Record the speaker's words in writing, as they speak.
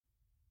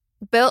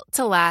Built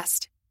to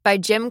Last by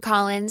Jim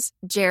Collins,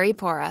 Jerry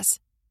Porras.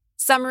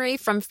 Summary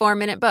from 4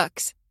 Minute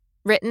Books.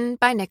 Written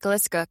by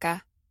Nicholas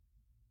Goka.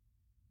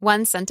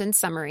 One-sentence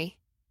summary.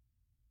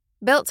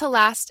 Built to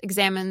Last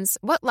examines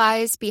what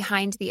lies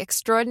behind the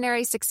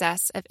extraordinary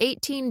success of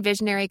 18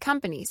 visionary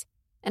companies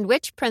and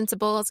which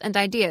principles and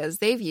ideas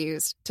they've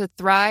used to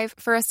thrive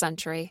for a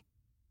century.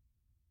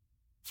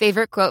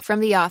 Favorite quote from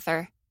the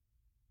author.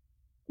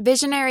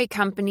 Visionary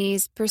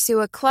companies pursue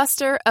a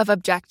cluster of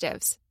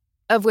objectives,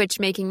 of which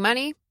making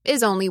money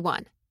is only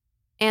one,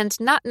 and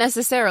not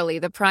necessarily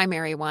the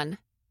primary one.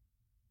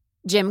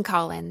 Jim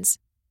Collins.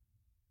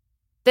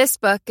 This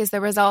book is the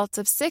result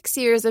of 6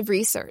 years of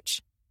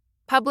research,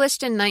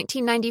 published in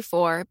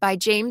 1994 by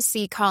James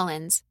C.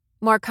 Collins,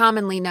 more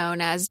commonly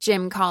known as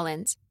Jim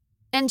Collins,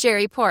 and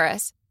Jerry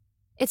Porras.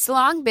 It's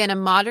long been a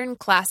modern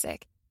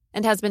classic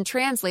and has been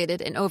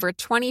translated in over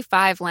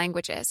 25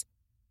 languages.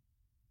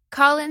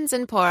 Collins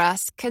and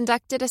Porras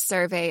conducted a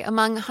survey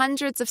among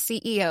hundreds of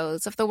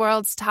CEOs of the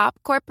world's top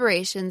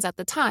corporations at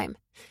the time,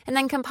 and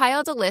then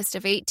compiled a list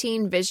of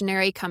 18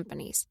 visionary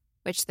companies,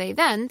 which they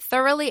then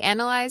thoroughly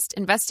analyzed,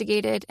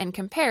 investigated, and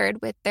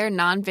compared with their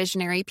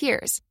non-visionary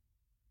peers.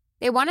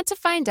 They wanted to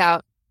find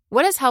out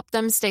what has helped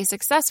them stay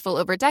successful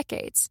over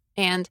decades,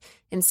 and,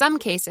 in some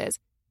cases,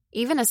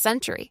 even a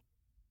century.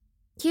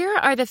 Here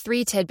are the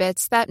 3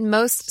 tidbits that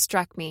most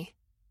struck me.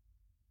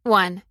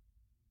 1.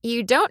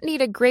 You don't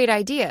need a great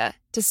idea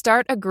to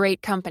start a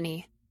great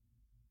company.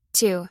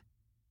 2.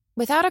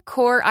 Without a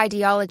core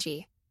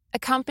ideology, a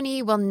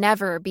company will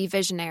never be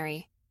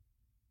visionary.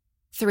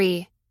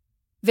 3.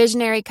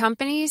 Visionary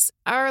companies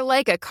are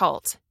like a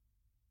cult.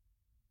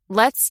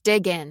 Let's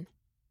dig in.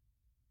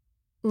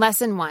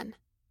 Lesson 1.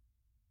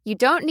 You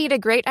don't need a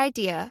great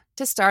idea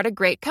to start a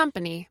great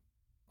company,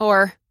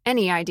 or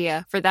any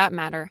idea for that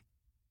matter.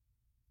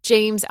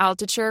 James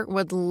Altucher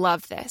would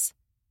love this.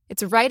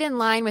 It's right in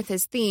line with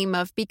his theme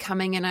of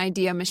becoming an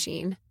idea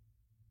machine.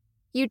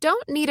 You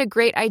don't need a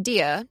great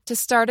idea to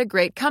start a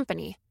great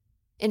company.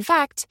 In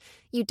fact,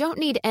 you don't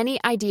need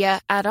any idea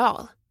at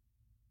all.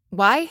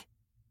 Why?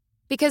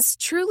 Because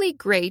truly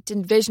great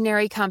and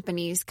visionary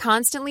companies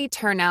constantly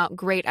turn out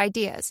great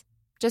ideas,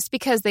 just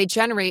because they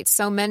generate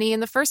so many in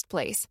the first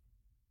place.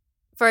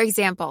 For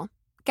example,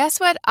 guess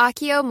what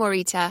Akio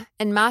Morita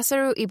and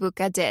Masaru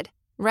Ibuka did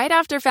right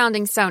after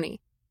founding Sony?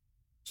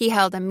 He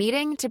held a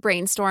meeting to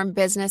brainstorm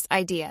business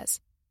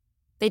ideas.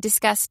 They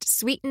discussed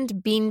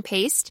sweetened bean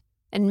paste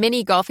and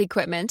mini golf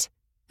equipment,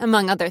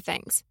 among other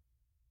things.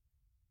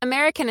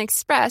 American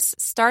Express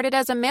started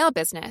as a mail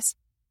business.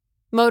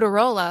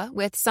 Motorola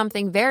with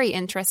something very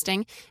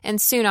interesting and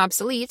soon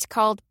obsolete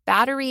called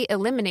battery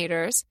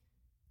eliminators.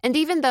 And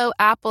even though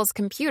Apple's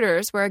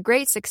computers were a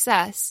great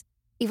success,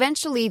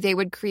 eventually they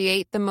would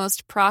create the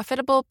most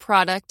profitable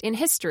product in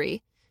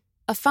history,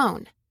 a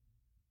phone.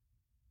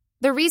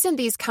 The reason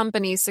these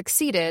companies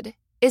succeeded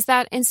is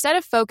that instead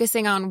of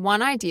focusing on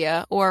one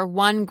idea or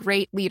one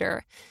great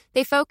leader,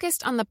 they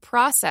focused on the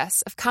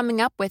process of coming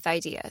up with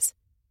ideas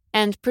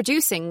and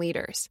producing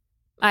leaders,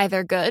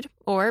 either good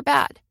or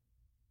bad.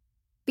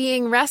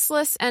 Being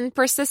restless and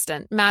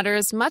persistent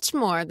matters much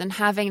more than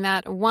having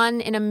that 1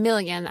 in a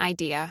million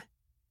idea.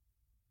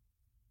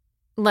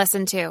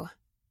 Lesson 2.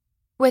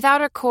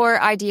 Without a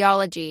core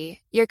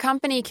ideology, your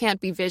company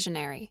can't be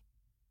visionary.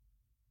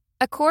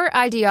 A core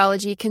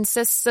ideology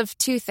consists of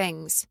 2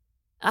 things,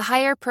 a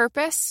higher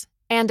purpose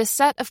and a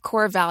set of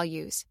core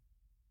values.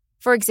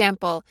 For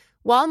example,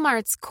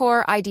 Walmart's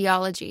core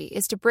ideology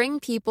is to bring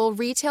people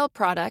retail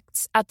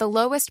products at the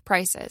lowest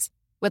prices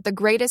with the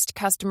greatest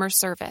customer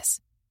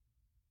service.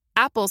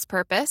 Apple's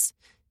purpose?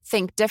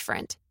 Think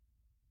different.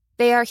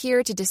 They are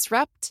here to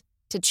disrupt,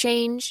 to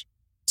change,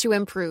 to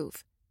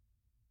improve.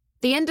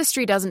 The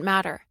industry doesn't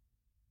matter.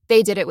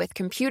 They did it with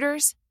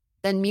computers,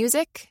 then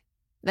music,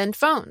 then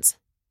phones.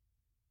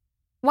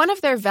 One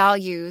of their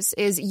values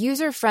is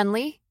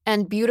user-friendly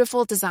and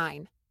beautiful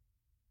design.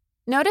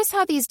 Notice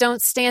how these don't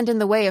stand in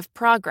the way of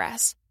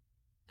progress.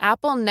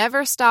 Apple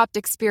never stopped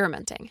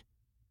experimenting.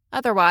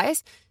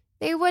 Otherwise,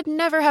 they would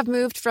never have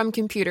moved from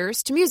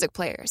computers to music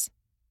players.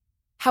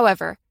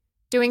 However,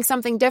 doing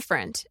something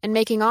different and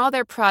making all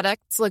their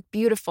products look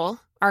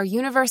beautiful are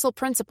universal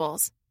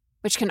principles,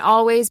 which can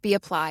always be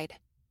applied.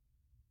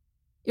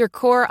 Your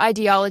core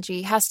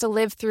ideology has to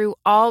live through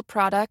all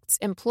products,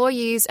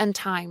 employees, and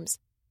times.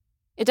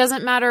 It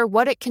doesn't matter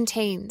what it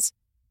contains,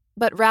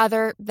 but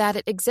rather that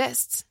it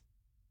exists.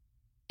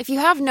 If you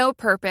have no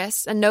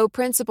purpose and no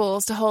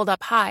principles to hold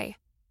up high,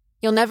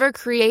 you'll never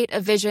create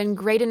a vision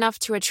great enough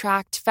to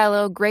attract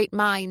fellow great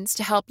minds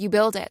to help you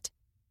build it.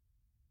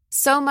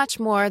 So much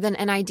more than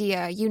an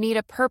idea, you need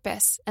a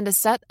purpose and a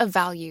set of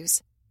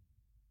values.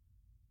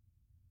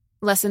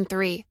 Lesson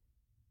 3.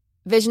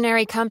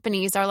 Visionary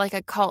companies are like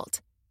a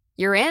cult.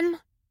 You're in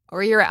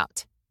or you're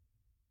out.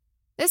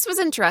 This was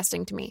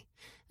interesting to me.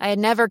 I had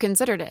never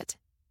considered it.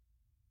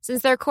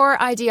 Since their core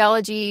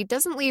ideology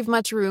doesn't leave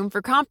much room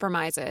for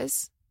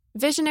compromises,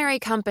 visionary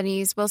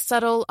companies will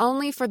settle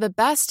only for the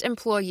best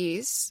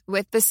employees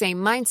with the same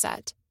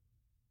mindset.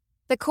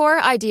 The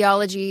core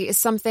ideology is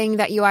something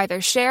that you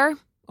either share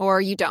or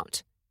you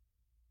don't.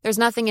 There's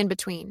nothing in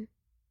between,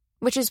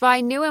 which is why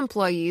new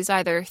employees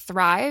either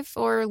thrive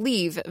or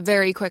leave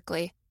very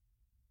quickly.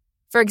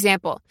 For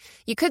example,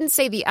 you couldn't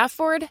say the F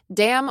word,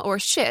 damn, or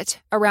shit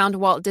around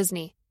Walt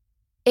Disney.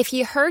 If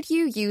he heard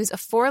you use a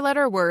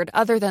 4-letter word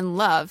other than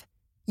love,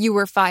 you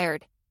were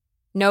fired.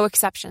 No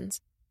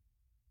exceptions.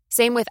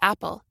 Same with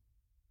Apple.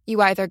 You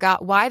either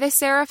got why the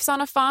serifs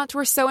on a font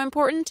were so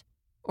important,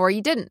 or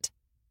you didn't.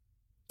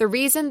 The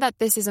reason that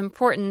this is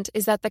important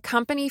is that the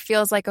company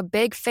feels like a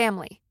big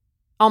family,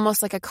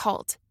 almost like a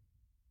cult.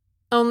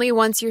 Only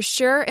once you're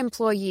sure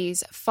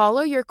employees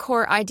follow your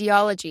core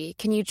ideology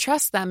can you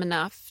trust them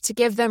enough to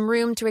give them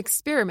room to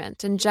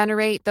experiment and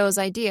generate those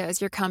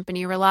ideas your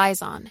company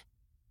relies on.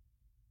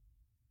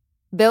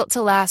 Built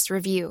to Last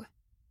Review.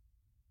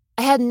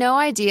 I had no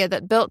idea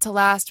that Built to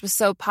Last was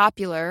so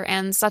popular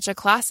and such a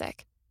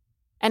classic.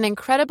 An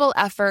incredible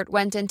effort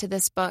went into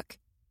this book,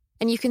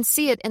 and you can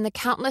see it in the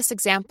countless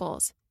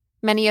examples,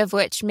 many of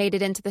which made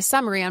it into the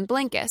summary on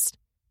Blinkist,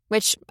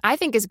 which I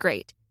think is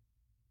great.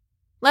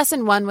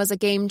 Lesson 1 was a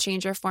game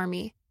changer for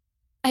me.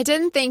 I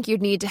didn't think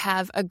you'd need to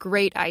have a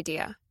great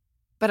idea,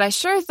 but I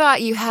sure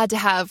thought you had to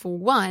have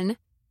one.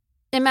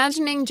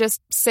 Imagining just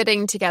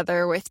sitting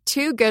together with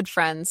 2 good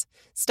friends,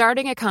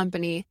 starting a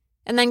company,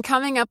 and then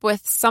coming up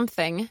with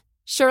something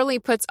surely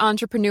puts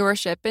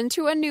entrepreneurship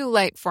into a new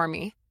light for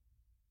me.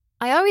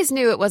 I always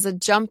knew it was a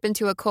jump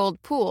into a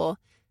cold pool,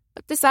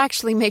 but this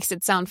actually makes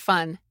it sound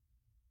fun.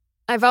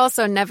 I've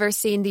also never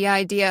seen the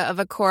idea of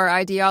a core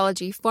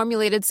ideology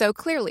formulated so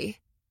clearly.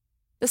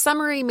 The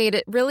summary made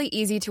it really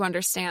easy to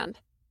understand.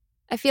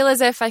 I feel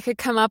as if I could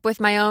come up with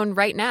my own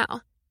right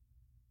now.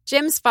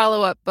 Jim's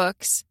follow-up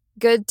books,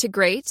 Good to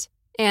Great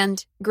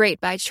and Great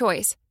by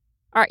Choice,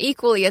 are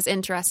equally as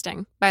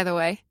interesting, by the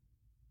way.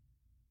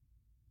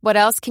 What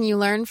else can you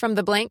learn from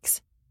the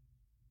blanks?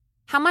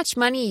 How much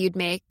money you'd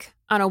make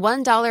on a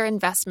 $1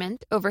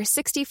 investment over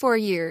 64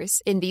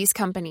 years in these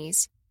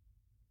companies.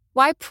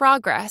 Why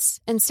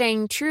progress and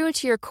staying true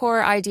to your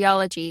core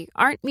ideology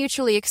aren't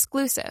mutually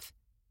exclusive.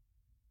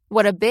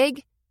 What a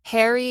big,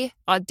 hairy,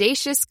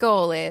 audacious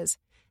goal is,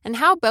 and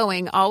how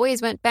Boeing always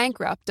went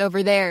bankrupt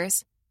over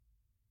theirs.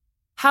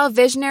 How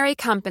visionary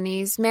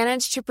companies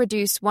manage to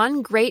produce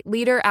one great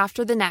leader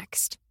after the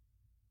next.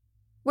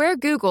 Where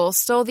Google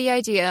stole the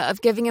idea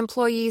of giving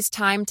employees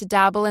time to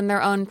dabble in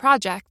their own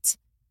projects,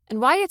 and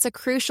why it's a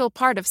crucial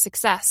part of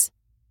success.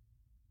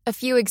 A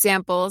few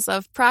examples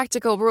of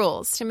practical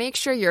rules to make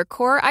sure your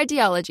core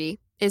ideology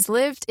is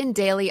lived in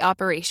daily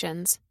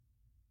operations.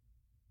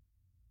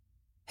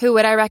 Who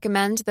would I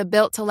recommend the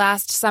Built to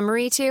Last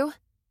summary to?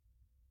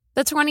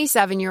 The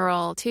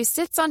 27-year-old who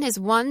sits on his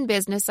one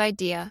business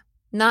idea,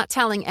 not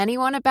telling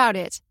anyone about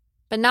it,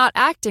 but not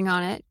acting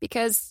on it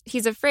because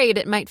he's afraid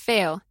it might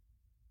fail.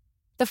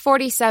 The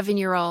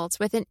 47-year-old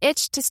with an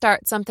itch to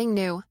start something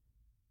new,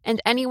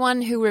 and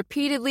anyone who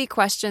repeatedly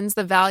questions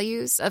the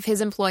values of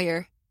his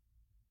employer.